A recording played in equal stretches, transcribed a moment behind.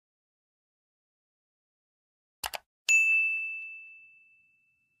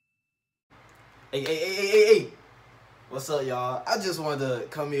Hey. What's up, y'all? I just wanted to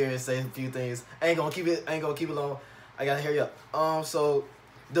come here and say a few things. I ain't gonna keep it long. I gotta hurry up. So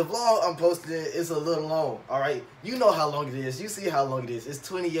the vlog I'm posting is a little long, alright? You know how long it is. You see how long it is. It's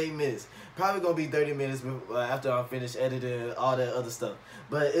 28 minutes. Probably gonna be 30 minutes after I'm finished editing all that other stuff.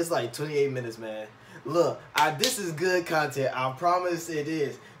 But it's like 28 minutes, man. Look, this is good content. I promise it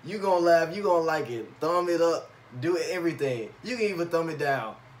is. You gonna laugh, you gonna like it. Thumb it up, do everything. You can even thumb it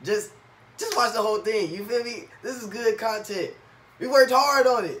down. Just watch the whole thing. You feel me? This is good content. We worked hard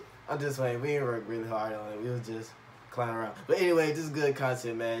on it. I'm just saying, we didn't work really hard on it. We was just clowning around. But anyway, this is good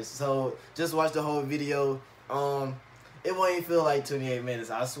content, man. So just watch the whole video. It won't even feel like 28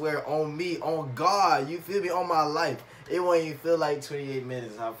 minutes. I swear on me, on God, you feel me? On my life. It won't even feel like 28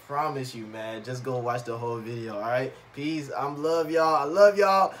 minutes. I promise you, man. Just go watch the whole video, alright? Peace. Love y'all. I love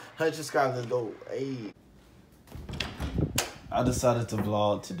y'all. 100 subscribers. Let's go. Hey. I decided to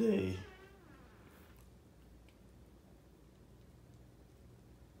vlog today.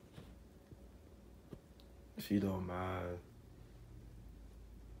 If you don't mind.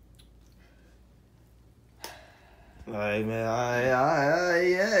 Alright, man.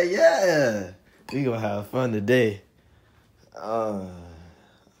 Yeah. We gonna have fun today. I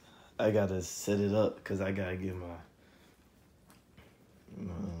gotta set it up because I gotta get my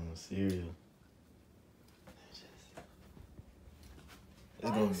cereal. Why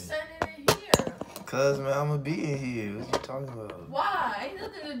are you setting it in here? Cause, man, I'm gonna be in here. What you talking about? Why? Ain't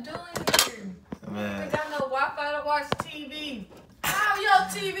nothing to do in here. Man. You got no Wi-Fi to watch TV. How your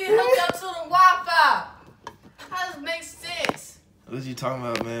TV hooked up to the Wi-Fi? How does it make sense? What you talking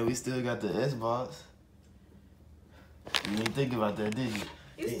about, man? We still got the Xbox. You didn't think about that, did you?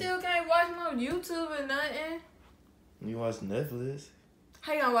 You still can't watch no YouTube or nothing? You watch Netflix?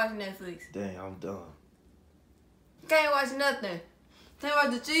 How you gonna watch Netflix? Dang, I'm dumb. You can't watch nothing. Can't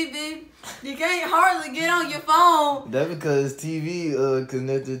watch the TV. You can't hardly get on your phone. That because TV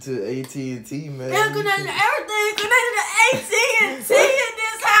connected to AT&T, man. They're connected to everything. Connected to AT&T in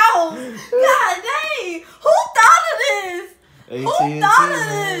this house. God dang. Who thought of this? AT&T, Who thought of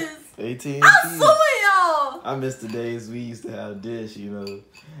this? AT&T. I'm suing y'all. I miss the days we used to have Dish, you know.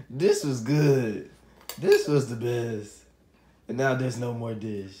 This was good. This was the best. And now there's no more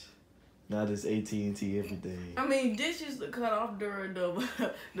Dish. Now there's AT&T everything. I mean, Dish used to cut off during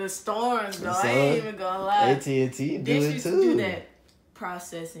the storms, though. I ain't even gonna lie. AT&T do Dish it used too. to do that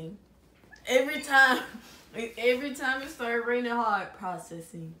processing. Every time it started raining hard,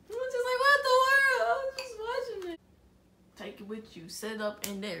 processing. I was just like, what the world? I was just watching it. Take it with you. Set up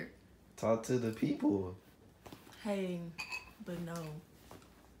in there. Talk to the people. Hey, but no.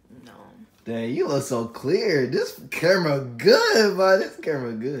 Dang, you look so clear. This camera good, boy. This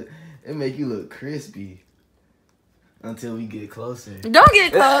camera good. It make you look crispy. Until we get closer. Don't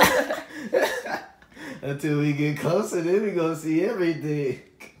get close. Until we get closer, then we gonna see everything.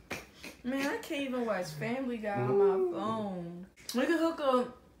 Man, I can't even watch Family Guy on my phone. We can hook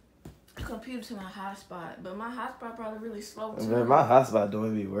up a computer to my hotspot, but my hotspot probably really slow too. Man, my hotspot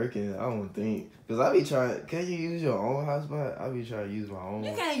don't be working. I don't think. Cause I be trying. Can you use your own hotspot? I be trying to use my own.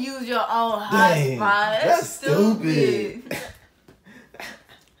 You can't use your own Dang, hotspot. That's stupid.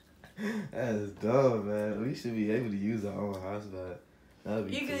 That's dumb, man. We should be able to use our own hotspot.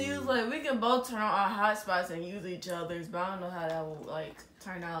 You can use we can both turn on our hotspots and use each other's, but I don't know how that will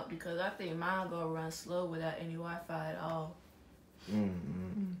turn out because I think mine gonna run slow without any Wi-Fi at all.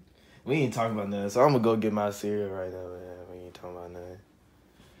 We ain't talking about nothing, so I'm gonna go get my cereal right now, man. We ain't talking about nothing.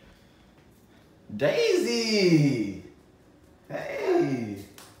 Daisy! Hey!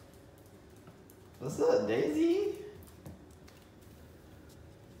 What's up, Daisy?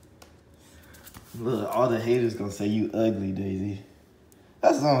 Look, all the haters gonna say you ugly, Daisy.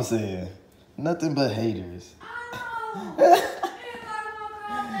 That's what I'm saying. Nothing but haters.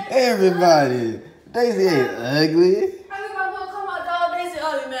 Everybody. Daisy ain't ugly. Everybody gonna come out, dog. Daisy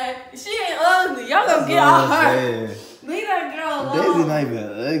ugly, man. She ain't ugly. Y'all gonna get on her. Leave that girl alone. Daisy not even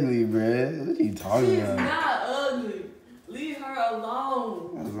ugly, bruh. What are you talking about? She's not ugly. Leave her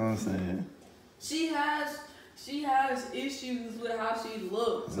alone. That's what I'm saying. She has issues with how she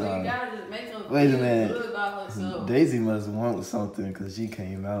looks. So you gotta just make her Wait a feel minute. good about herself. Daisy must want something because she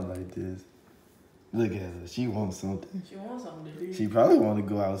came out like this. Look at her. She wants something. She wants something to do. She probably want to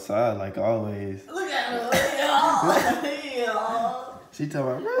go outside like always. Look at her. She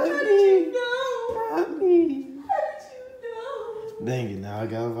talking about, How did you know? Rodney. How did you know? Dang it, now I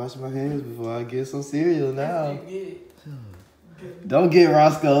gotta wash my hands before I get some cereal now. Good. Don't get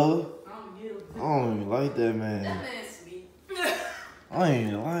Roscoe. I I don't even like that man. That man's sweet. I ain't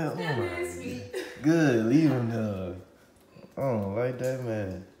even like That man's sweet. Good, leave him there. I don't like that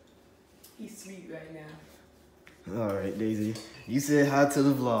man. He's sweet right now. All right, Daisy. You said hi to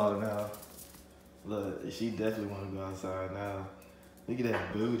the vlog now. Look, she definitely want to go outside now. Look at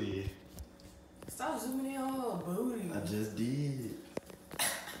that booty. Stop zooming in on her booty. I just did.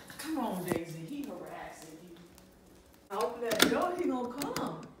 Come on, Daisy. He harassing you. I open that door, he gonna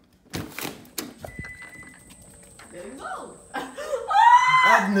come. There you go.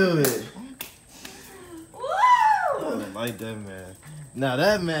 I knew it. Woo! I don't like that man. Now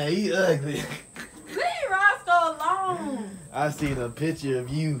that man, he ugly. Leave Roscoe alone. I seen a picture of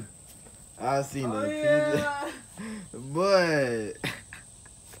you. I seen a Yeah. picture. Boy.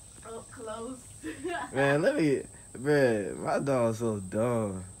 Up close. Man, bruh, my dog's so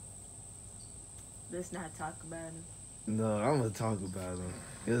dumb. Let's not talk about him. No, I'm gonna talk about them.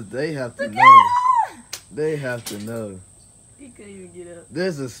 Because they have to Look know. at him! They have to know. He couldn't even get up.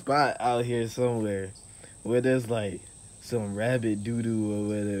 There's a spot out here somewhere where there's like some rabbit doo-doo or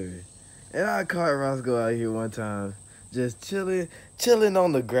whatever. And I caught Roscoe out here one time, just chilling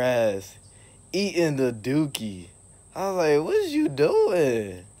on the grass, eating the dookie. I was like, what is you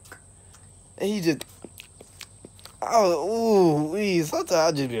doing? And he just, sometimes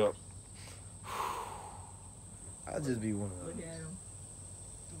I just be like, I just be one of Look them. at him.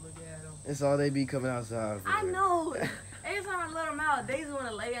 Look at him. That's all they be coming outside for. I know. Every time I let him out, they just want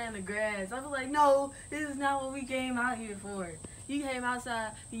to lay down in the grass. I was like, no, this is not what we came out here for. You came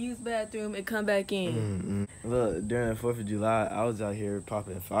outside, you use the bathroom, and come back in. Look, during the 4th of July, I was out here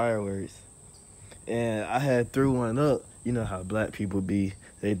popping fireworks. And I had threw one up. You know how black people be.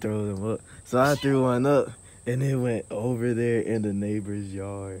 They throw them up. So I threw one up, and it went over there in the neighbor's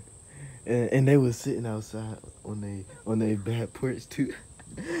yard. And they was sitting outside on they back porch too.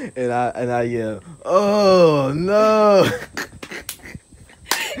 And I yelled, oh no.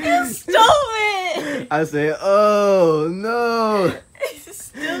 You stupid! I said, oh no.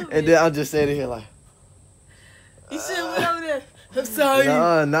 Stupid. And then I'm just sitting here like, You should have went over there. I'm sorry.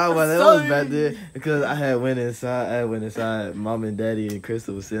 no, not when I'm I was sorry. back there. Because I went inside. Mom and Daddy and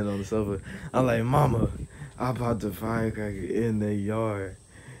Crystal was sitting on the sofa. I'm like, Mama, I popped the firecracker in their yard.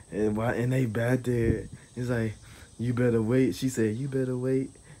 And they back there. It's like, you better wait. She said, you better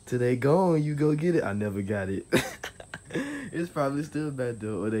wait till they gone. You go get it. I never got it. It's probably still back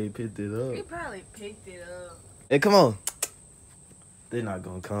there, or they picked it up. He probably picked it up. Hey, come on. They're not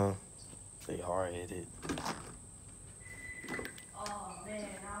gonna come. They hard-headed. Oh, man,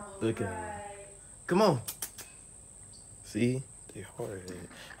 I was Look at right. him. Come on. See? They hard-headed.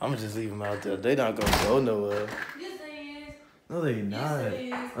 I'm gonna just leave them out there. They not gonna go nowhere. Yes, they is. No, they not. they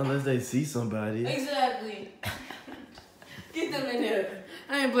is. Unless they see somebody. Exactly. Get them in there.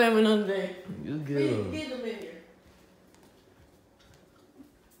 I ain't playing with none today. You good. Get them in here.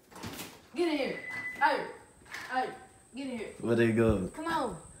 Get in here. Hey, get in here. Where they go? Come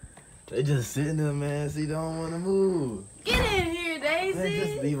on. They just sitting there, man. See, they don't want to move. Get in here, Daisy. Man,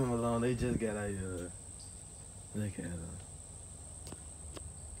 just leave them alone. They just got out here. Look at them.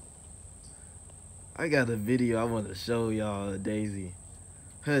 I got a video I want to show y'all of Daisy.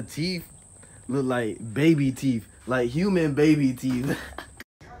 Her teeth look like baby teeth. Like human baby teeth.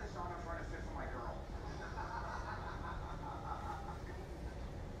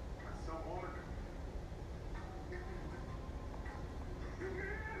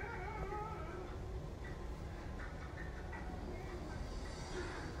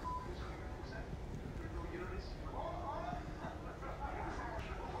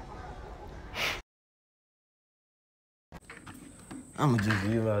 I'm gonna just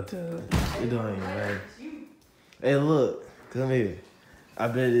leave out there. It don't even matter. Hey, look, come here. I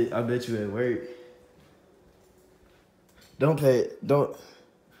bet you at work. Don't pay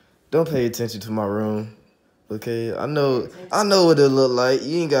attention to my room, okay? I know what it look like.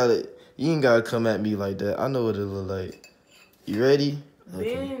 You ain't gotta come at me like that. I know what it look like. You ready?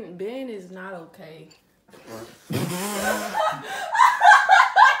 Okay. Ben is not okay.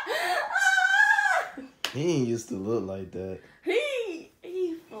 He ain't used to look like that.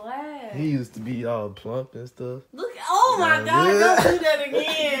 He flat. He used to be all plump and stuff. Look, oh my Yeah. God, don't do that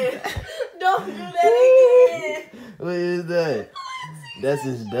again. Don't do that again. What is that? That's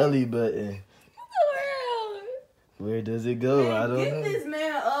his belly button. What the world? Where does it go? Man, I don't get know. this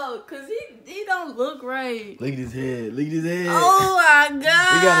man up, cause he don't look right. Look at his head. Look at his head. Oh my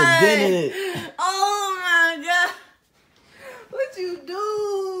God. He got a dent in it. Oh my God. What you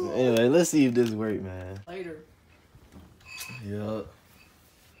do? Anyway, let's see if this work, man. Later. Yup.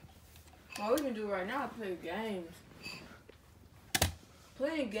 All we can do right now is play games.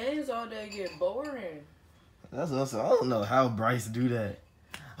 Playing games all day get boring. That's also, I don't know how Bryce do that.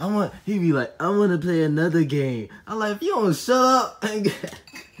 He be like, I want to play another game. I'm like, if you don't shut up and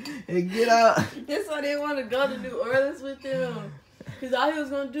Hey, get out. That's why they want to go to New Orleans with them. Cause all he was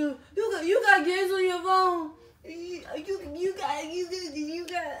gonna do, you got games on your phone. You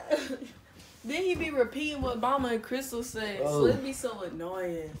got. Then he be repeating what Mama and Crystal said, so it'd be so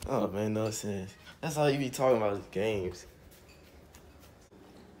annoying. Oh man, no sense. That's all you be talking about is games.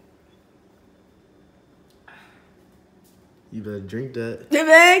 You better drink that. Hey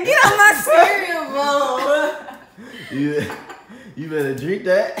man, get out my cereal bowl. You better drink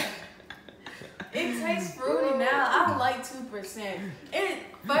that. It tastes fruity now. I don't like 2%.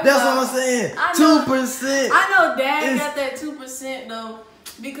 That's what I'm saying. 2%. I know Dad got that 2% though,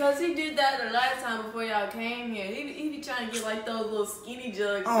 because he did that the last time before y'all came here. He be trying to get like those little skinny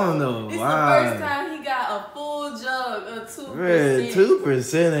jugs. I don't know This why. the first time he got a full jug of 2%. Man, 2% ain't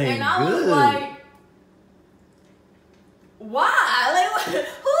good. And I was like, why? Like,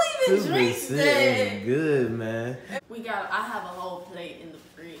 who even drinks that? Ain't good, man. I have a whole plate in the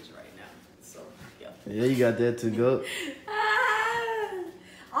fridge right now. So, yeah. Yeah, you got that to go.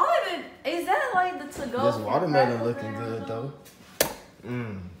 Is that like the to-go? This watermelon looking good, though.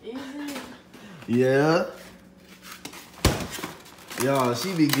 Is it? Yeah. Y'all,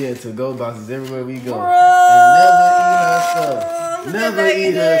 she be getting to-go boxes everywhere we go. Bro, and never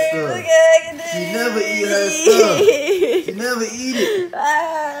eat her stuff. She never eat her stuff. She never eat it.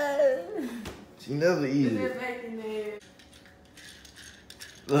 She never eat it.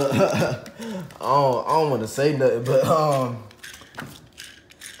 I don't want to say nothing, but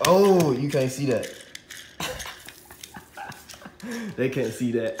oh, you can't see that. They can't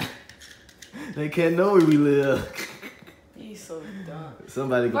see that. They can't know where we live. You so dumb.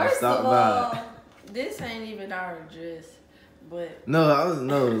 Somebody gonna First stop of by. all, this ain't even our address, but No,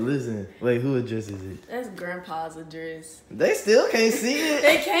 listen. Wait, who address is it? that's Grandpa's address. They still can't see it.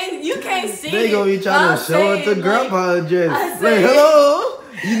 They can't. You can't see it. They gonna be trying to show it to like, Grandpa's address. I Like, say- hello.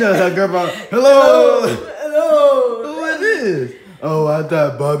 You know how Grandpa. Hello. Hello. Who is this? Oh, I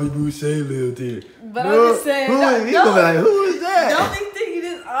thought Bobby Boucher lived here. But I'm just saying. He gonna be like, who is that? Don't be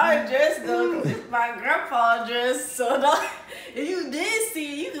thinking it's our address though, 'cause it's my grandpa's address. So don't, if you did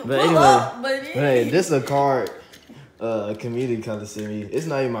see it, you can pull up. But hey, this a card a comedian kind of sent me. It's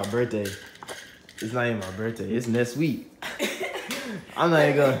not even my birthday. It's not even my birthday. It's next week. I'm not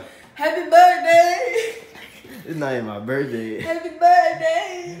even gonna. Happy birthday! It's not even my birthday. Happy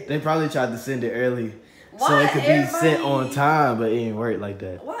birthday! They probably tried to send it early. So Why it could be sent on time, but it didn't work like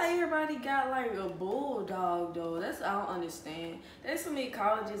that. Why everybody got like a bulldog though? That's I don't understand. There's so many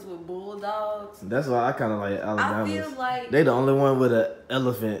colleges with bulldogs. That's why I kind of like Alabama. I feel like they the only one with an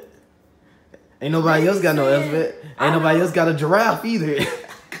elephant. Ain't nobody else got no elephant. Ain't nobody else got a giraffe either.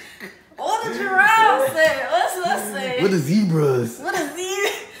 What the giraffe say? What's say? With the zebras. What the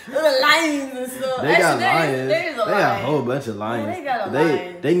zebras? With the lions and stuff. They got lions. There's a they got a whole bunch of lions. Yeah, they got a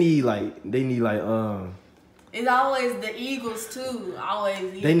lion. They need like It's always the eagles too. Always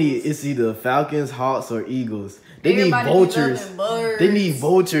eagles. They need it's either falcons, hawks, or eagles. They Everybody need vultures. be loving birds. They need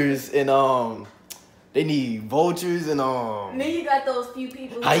vultures and They need vultures and And then you got those few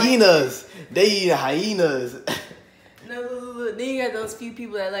people. hyenas. They eat hyenas. No, then you got those few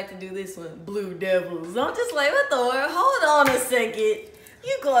people that like to do this one, blue devils. I'm just like, what the world? Hold on a second.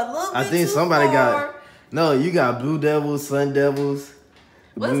 You go a little bit I think too somebody far. got no. You got blue devils, sun devils.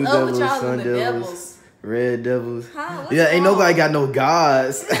 What's blue up devils, with y'all sun and the devils, devils? Red devils. Huh? What's Yeah, ain't wrong? nobody got no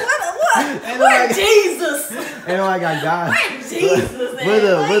gods. What? Ain't Where nobody- Jesus? Ain't nobody got gods. Where Jesus? at?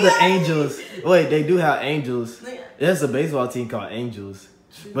 Where the Like, angels? Wait, they do have angels. Yeah. There's a baseball team called Angels,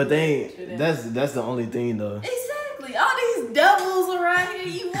 but they True ain't. that. That's the only thing though. Exactly. All these devils around here.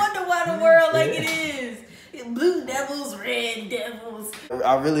 You wonder why the world like it is. Blue devils, red devils.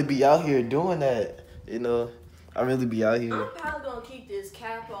 I really be out here doing that. You know, I really be out here. I'm probably gonna keep this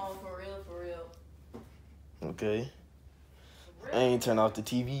cap on for real, for real. Okay. I ain't turn off the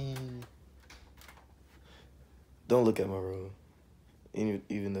TV. Don't look at my room.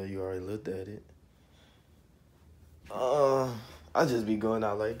 Even though you already looked at it. I just be going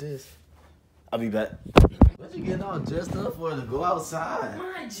out like this. I'll be back. What you getting all dressed up for to go outside?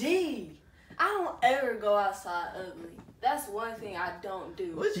 My G, I don't ever go outside ugly. That's one thing I don't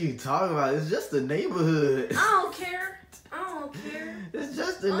do. What you talking about? It's just the neighborhood. I don't care. I don't care. It's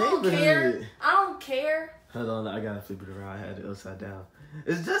just the I don't neighborhood. care. I don't care. Hold on, I gotta flip it around. I had it upside down.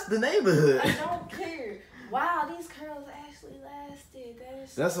 It's just the neighborhood. I don't care. Wow, these curls actually lasted.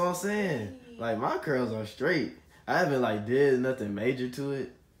 That's what I'm saying. Like my curls are straight. I haven't like did nothing major to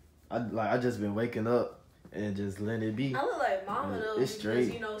it. I just been waking up and just letting it be. I look like mama though It's because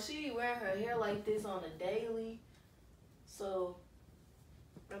straight. you know she be wearing her hair like this on a daily. So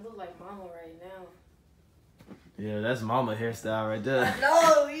I look like mama right now. Yeah, that's mama hairstyle right there.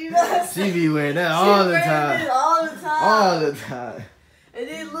 No, you know. She be wearing that all the time. All the time. All the time. And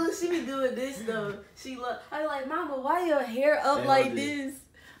then look, she be doing this though. I be like, Mama, why your hair up like this?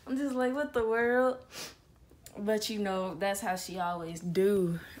 I'm just like, what the world? But you know, that's how she always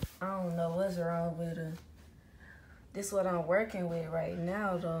do. I don't know what's wrong with her. This is what I'm working with right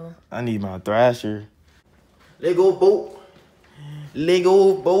now though. I need my thrasher. Lego boat.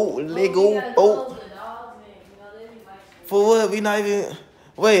 Lego boat. Lego boat. For what? We not even.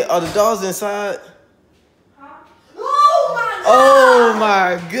 Wait, are the dogs inside? Huh? Oh my God! Oh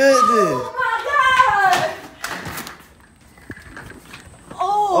my goodness! Oh my God!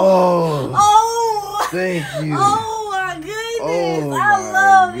 Oh! Oh! Thank you. Oh my goodness! Oh I my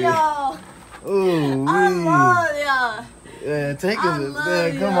love goodness. y'all. Ooh, I love y'all. Yeah, take I us. love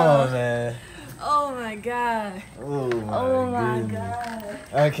Man, come y'all. on, man. Oh my God. Oh my goodness. God.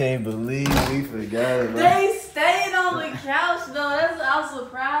 I can't believe we forgot about. They stayed on the couch though. That's what I'm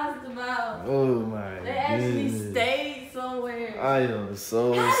surprised about. Oh my They actually goodness. stayed somewhere. I am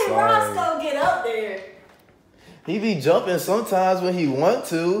so How did sorry. Roscoe get up there? He be jumping sometimes when he want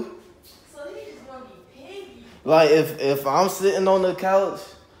to. So he just gonna be piggy. Like if I'm sitting on the couch,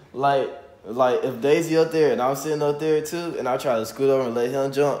 like if Daisy up there and I'm sitting up there too, and I try to scoot over and let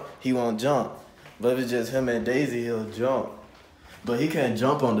him jump, he won't jump. But if it's just him and Daisy, he'll jump. But he can't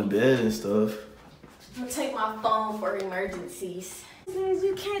jump on the bed and stuff. I'm gonna take my phone for emergencies.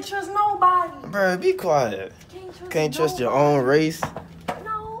 You can't trust nobody. Bruh, be quiet. Can't trust your nobody. own race.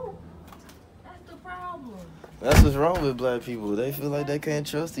 No, that's the problem. That's what's wrong with black people. They feel like they can't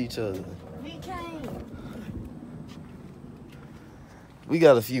trust each other. We can't. We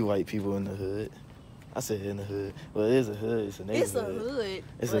got a few white people in the hood. I said in the hood. Well, it is a hood. It's a neighborhood. It's a hood.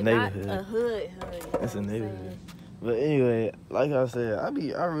 It's but a neighborhood. Not a hood. It's a neighborhood. But anyway, like I said,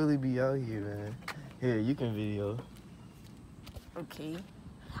 I really be out here, man. Here, you can video. Okay.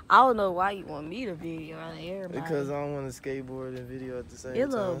 I don't know why you want me to video out of everybody. Because I don't want to skateboard and video at the same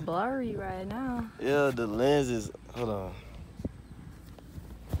It's a time. little blurry right now. Yeah, the lens is. Hold on.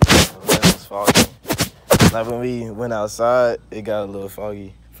 The lens is foggy. Like when we went outside, it got a little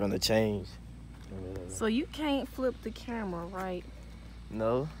foggy from the change. So you can't flip the camera, right?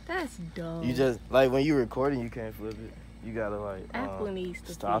 No. That's dumb. You just like when you recording, you can't flip it. You gotta like Apple needs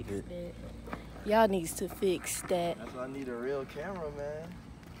to stop fix it. that. Y'all needs to fix that. That's why I need a real camera, man.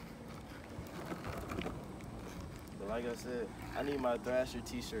 But like I said, I need my Thrasher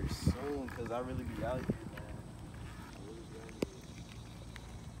t-shirt soon because I really be out here, man.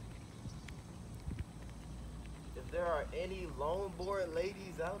 If there are any longboard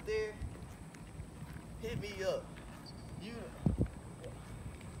ladies out there, hit me up. You.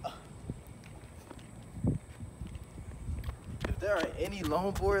 If there are any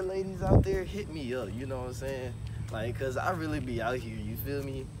longboard ladies out there, hit me up. You know what I'm saying? Like, cause I really be out here. You feel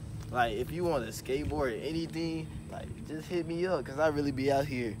me? Like, if you want to skateboard or anything, like, just hit me up. Cause I really be out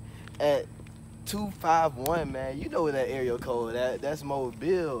here at 251, man. You know where that area code at? That's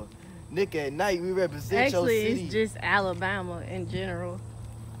Mobile. Nick at night, we represent your city. Actually, it's just Alabama in general.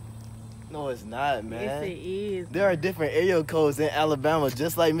 No, it's not, man. Yes, it is. There are different area codes in Alabama,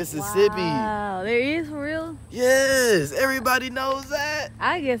 just like Mississippi. Wow, there is for real? Yes, everybody knows that.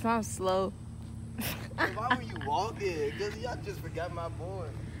 I guess I'm slow. Why were you walking? Because y'all just forgot my board.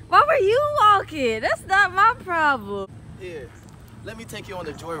 Why were you walking? That's not my problem. Here, let me take you on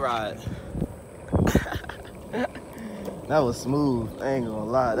the joyride. That was smooth. I ain't gonna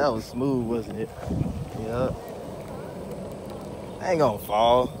lie. That was smooth, wasn't it? Yup. I ain't gonna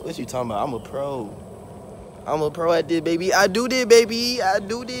fall. What you talking about? I'm a pro. I'm a pro at this, baby. I do this, baby. I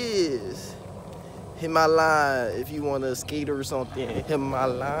do this. Hit my line if you want to skate or something. Hit my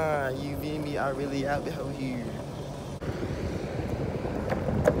line. You feel me? I really out here.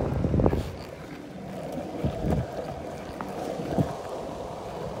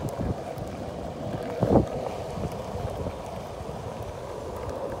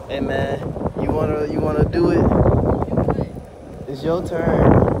 Hey man, you wanna do it? It's your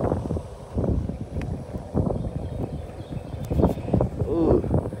turn. Ooh,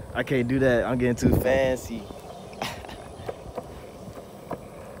 I can't do that. I'm getting too fancy.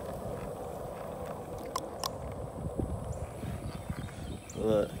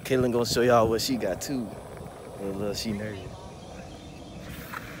 Look, Caitlin gonna show y'all what she got too. Look, she nervous.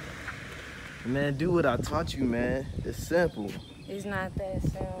 Man, do what I taught you, man. It's simple. It's not that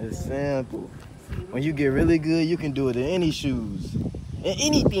simple. It's simple. When you get really good, you can do it in any shoes, in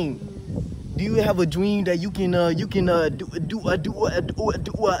anything. Do you have a dream that you can do? I have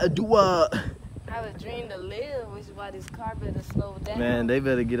a dream to live, which is why this car better slow down. Man, they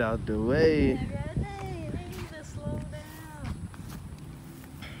better get out the way.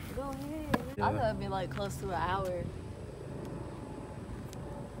 I thought it'd be like close to an hour.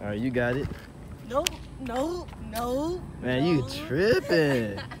 All right, you got it. Nope. Man, you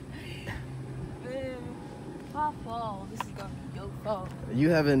tripping. Man, my fault. This is gonna be your fault. You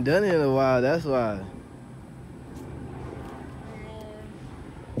haven't done it in a while, that's why. Man.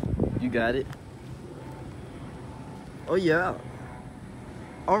 You got it. Oh yeah.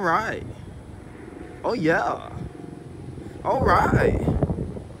 All right. Oh yeah. All right.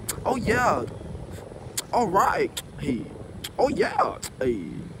 Oh yeah. All right. Hey. Oh yeah. Hey.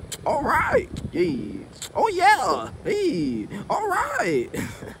 All right. Hey. Oh yeah. Hey. All right.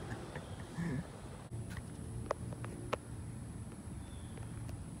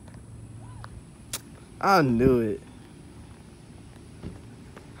 I knew it.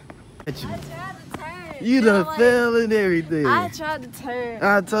 I tried to turn. You done fell and everything. I tried to turn.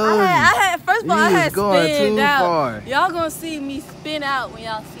 I told you. First of all, I You had was going spinned too out. far. Y'all gonna see me spin out when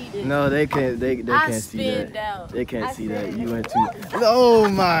y'all see this. No, they can't. They I can't see spinned that. out. They can't I see that. said- You went too. Oh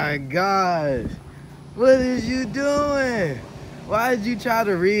my gosh! What is you doing? Why did you try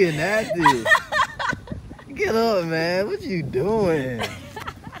to reenact this? Get up, man. What you doing?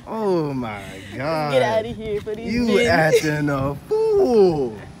 Oh my God! Get out of here for these You business. acting a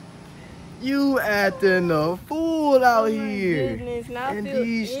fool. You acting a fool out here Goodness, now I in feel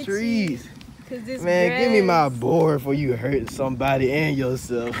these itchy. streets. 'Cause this Man, grass, give me my board before you hurt somebody and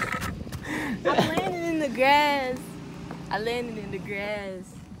yourself. I landed in the grass. I landed in the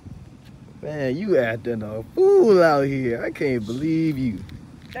grass. Man, you acting a fool out here. I can't believe you.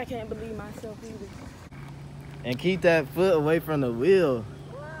 I can't believe myself either. And keep that foot away from the wheel.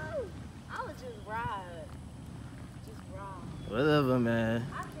 Whoa! I was just ride. Just ride. Whatever, man.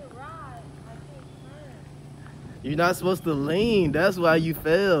 I can ride. I can't turn. You're not supposed to lean. That's why you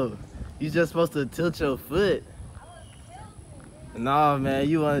fell. You're just supposed to tilt your foot. I was tilting. Nah, man,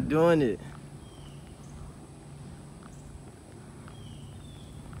 you weren't doing it.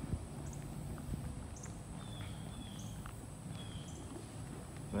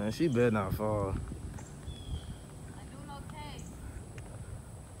 Man, she better not fall. I'm doing okay.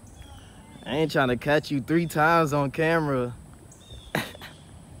 I ain't trying to catch you 3 times on camera.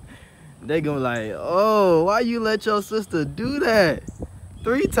 They gonna like, oh, why you let your sister do that?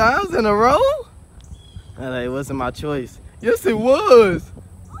 3 times in a row? I'm like, it wasn't my choice. Yes, it was.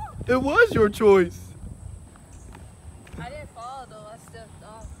 It was your choice. I didn't fall though. I stepped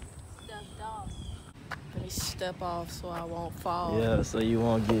off. Let me step off so I won't fall. Yeah, so you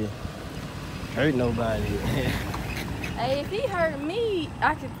won't get hurt nobody. Hey, if he hurt me,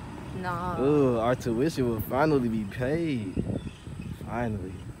 I could. Nah. Ooh, our tuition will finally be paid.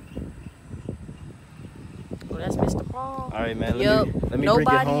 Finally. Well, that's Mr. Paul. All right, man. Yep. Let me bring it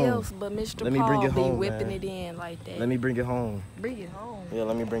Nobody home. else but Mr. Let me Paul bring it be home, whipping man. it in like that. Let me bring it home. Bring it home. Yeah,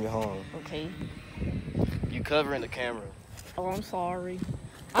 let me bring it home. Okay. You covering the camera. Oh, I'm sorry.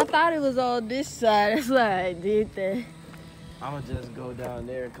 I thought it was on this side. That's why I did that. I'ma just go down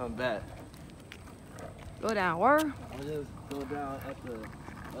there and come back. Go down where? I'ma just go down at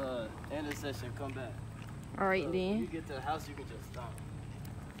the intersection, come back. All right, When you then. get to the house, you can just stop.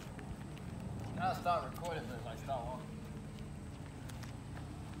 Not stop recording, but like stop walking.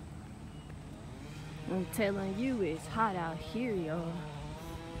 I'm telling you, it's hot out here, y'all.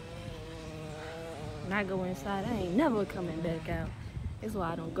 When I go inside, I ain't never coming back out. That's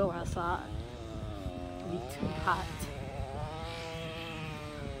why I don't go outside. It be too hot.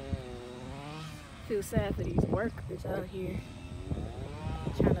 Feel sad for these workers out here.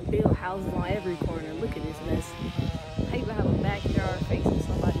 Trying to build houses on every corner. Look at this mess. How you gonna have a backyard facing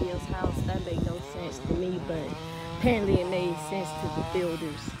somebody else's house? That made no sense to me, but apparently it made sense to the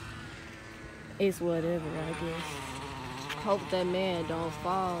builders. It's whatever, I guess. Hope that man don't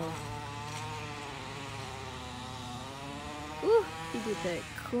fall. Ooh, he did that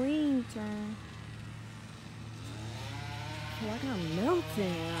clean turn. Like I'm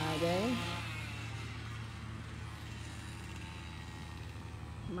melting all day.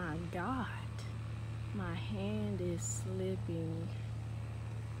 My God, my hand is slipping.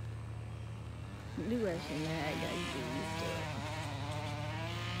 Do actually mad, I gotta get used to it.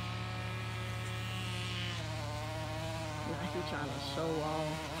 Now he trying to show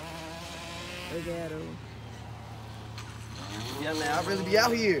off. Look at him. Yeah, man, I really be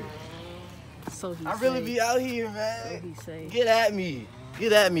out here. So he I really say. be out here, So man. he say. Get at me.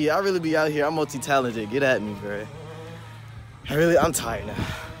 Get at me. I really be out here. I'm multi-talented. Get at me, bro. I'm tired now.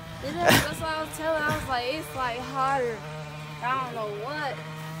 That's what I was telling. I was like, it's like harder. I don't know what.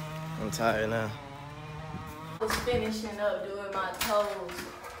 I'm tired now. I was finishing up doing my toes.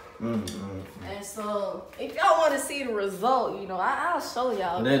 And so, if y'all want to see the result, you know, I'll show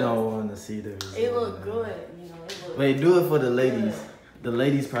y'all. They don't want to see the result. It look good, you know. Wait, do it for the ladies. The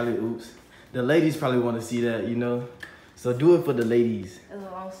ladies probably, the ladies probably want to see that, you know. So do it for the ladies. That's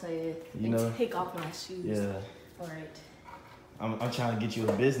what I'm saying. You know. Take off my shoes. Yeah. All right. I'm trying to get you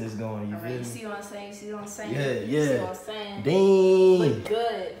a business going. You All feel right, me? you see what I'm saying? You see what I'm saying? Yeah, You see yeah. what I'm saying? Dang. Look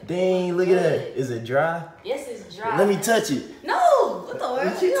good. Dang, look at that. Is it dry? Yes, it's dry. Let me touch it. No! What the world?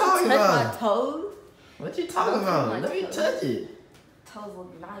 What you don't talking touch about? my toes. What you talking about? Let me touch it. Toes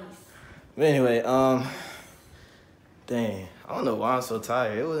look nice. But anyway, dang. I don't know why I'm so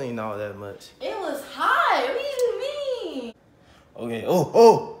tired. It wasn't even all that much. It was hot. What do you mean? Okay.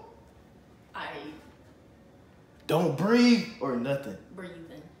 Oh. I Don't breathe or nothing.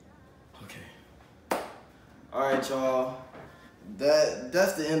 breathing. Okay. All right, y'all.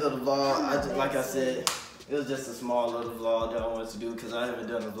 That's the end of the vlog. Like I said, it was just a small little vlog that I wanted to do because I haven't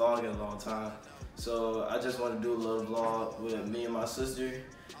done a vlog in a long time. So I just want to do a little vlog with me and my sister.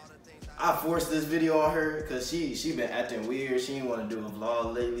 I forced this video on her because she been acting weird. She didn't want to do a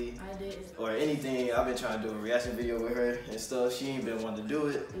vlog lately. I did. Or anything. I've been trying to do a reaction video with her and stuff. She ain't been wanting to do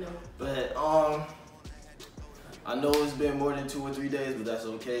it. No. But I know it's been more than 2 or 3 days, but that's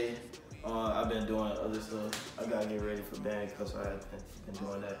okay. I've been doing other stuff. I gotta get ready for band because I have been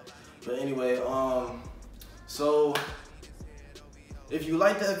doing that. But anyway, so if you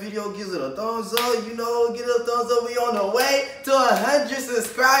like that video, give it a thumbs up. You know, give it a thumbs up. We on the way to 100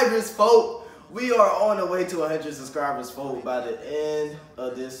 subscribers, folks. We are on the way to 100 subscribers, folks, by the end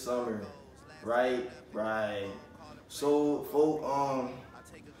of this summer. Right. So, folks,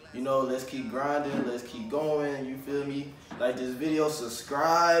 you know, let's keep grinding, let's keep going, you feel me? Like this video,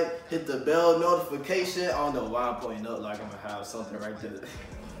 subscribe, hit the bell notification. I don't know why I'm pointing up like I'm gonna have something right there.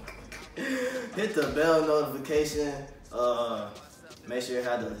 Hit the bell notification. Make sure you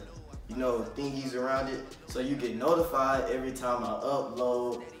have the, you know, thingies around it so you get notified every time I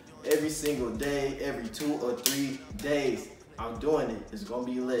upload. Every single day, every 2 or 3 days. I'm doing it. It's gonna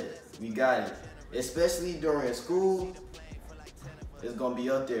be lit. We got it. Especially during school. It's gonna be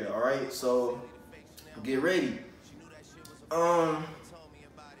up there, alright? So get ready.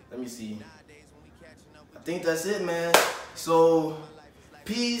 Let me see. I think that's it, man. So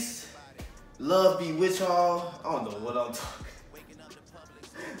peace, love be with y'all. I don't know what I'm talking.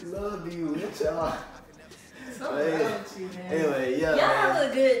 Love be with y'all. Anyway, yeah. Y'all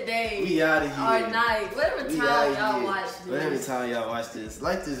have a good day. We out of here. Or night. Whatever time y'all watch this. Whatever time y'all watch this.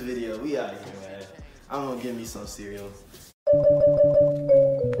 Like this video. We out of here, man. I'm gonna give me some cereal.